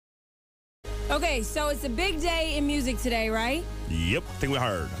Okay, so it's a big day in music today, right? Yep, I think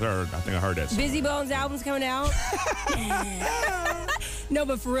I think I heard that song. Busy Bones album's coming out. No,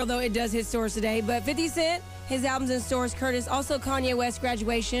 but for real, though, it does hit stores today. But 50 Cent, his album's in stores. Curtis, also Kanye West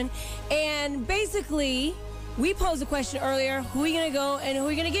graduation. And basically, we posed a question earlier, who are you going to go and who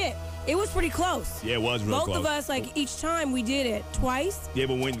are you going to get? It was pretty close. Yeah, it was real close. close. Both of us, like, each time we did it twice. Yeah,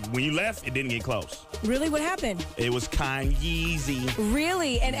 but when you left, it didn't get close. Really? What happened? It was Kanye.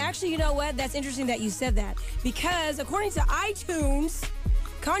 Really? And actually, you know what? That's interesting that you said that. Because according to iTunes,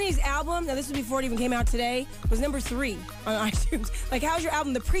 Kanye's album, now this was before it even came out today, was number 3 on iTunes. Like, how's your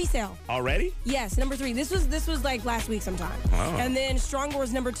album? The pre-sale. Already? Yes, number 3. This was like last week sometime. Oh. And then Stronger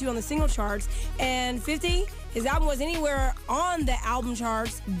was number 2 on the single charts. And 50, his album wasn't anywhere on the album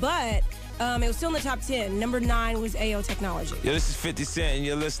charts, but it was still in the top 10. Number 9 was AO Technology. Yo, this is 50 Cent, and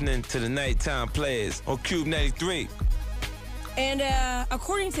you're listening to the Nighttime Players on Cube 93. And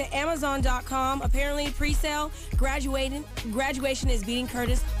according to Amazon.com, apparently pre-sale graduation is beating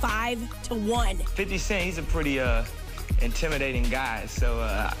Curtis 5-1. 50 Cent, he's a pretty intimidating guy, so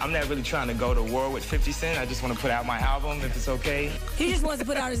I'm not really trying to go to war with 50 Cent. I just want to put out my album if it's okay. He just wants to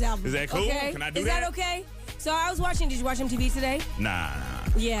put out his album. Is that cool? Okay? Can I do that? that? Is that okay? So I was watching, did you watch MTV today? Nah.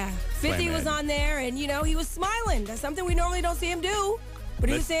 Yeah. 50 was on there, and, you know, he was smiling. That's something we normally don't see him do. But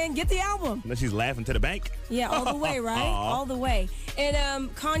he was saying, get the album. Unless he's laughing to the bank. Yeah, all the way, right? All the way.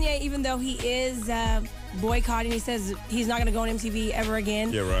 And Kanye, even though he is boycotting, he says he's not going to go on MTV ever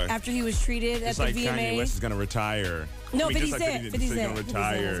again. Yeah, right. After he was treated It's at like the VMA. Kanye West is going to retire. No, 50 just Cent. Like 50 Cent. going to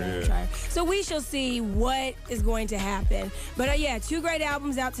retire. So we shall see what is going to happen. But yeah, 2 great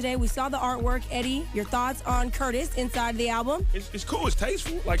albums out today. We saw the artwork. Eddie, your thoughts on Curtis inside the album? It's cool. It's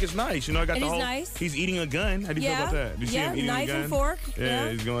tasteful. Like, it's nice. You know, I got It the is whole. nice. He's eating a gun. How do you feel about that? Did you see him eating knife a gun? and fork.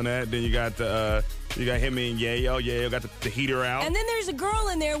 Yeah, he's going that. Then you got the. You got him and Yayo. Yayo got the heater out. And then there's a girl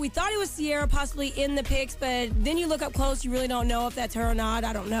in there. We thought it was Sierra, possibly in the pics, but then you look up close, you really don't know if that's her or not.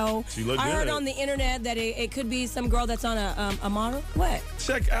 I don't know. She looked I good. heard on the internet that it could be some girl that's on a model. What?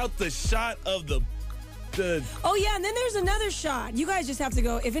 Check out the shot of the. Oh, yeah, and then there's another shot. You guys just have to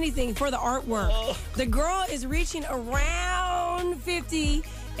go, if anything, for the artwork. The girl is reaching around 50,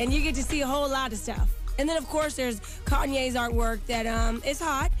 and you get to see a whole lot of stuff. And then, of course, there's Kanye's artwork that is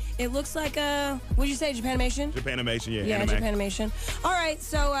hot. It looks like what'd you say, Japanimation? Japanimation, yeah. Yeah, anime. Japanimation. All right,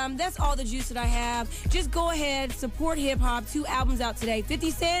 so that's all the juice that I have. Just go ahead, support hip-hop. 2 albums out today. 50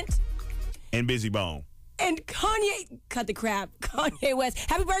 Cent. And Busy Bone. And Kanye. Cut the crap. Kanye West.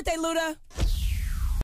 Happy birthday, Luda.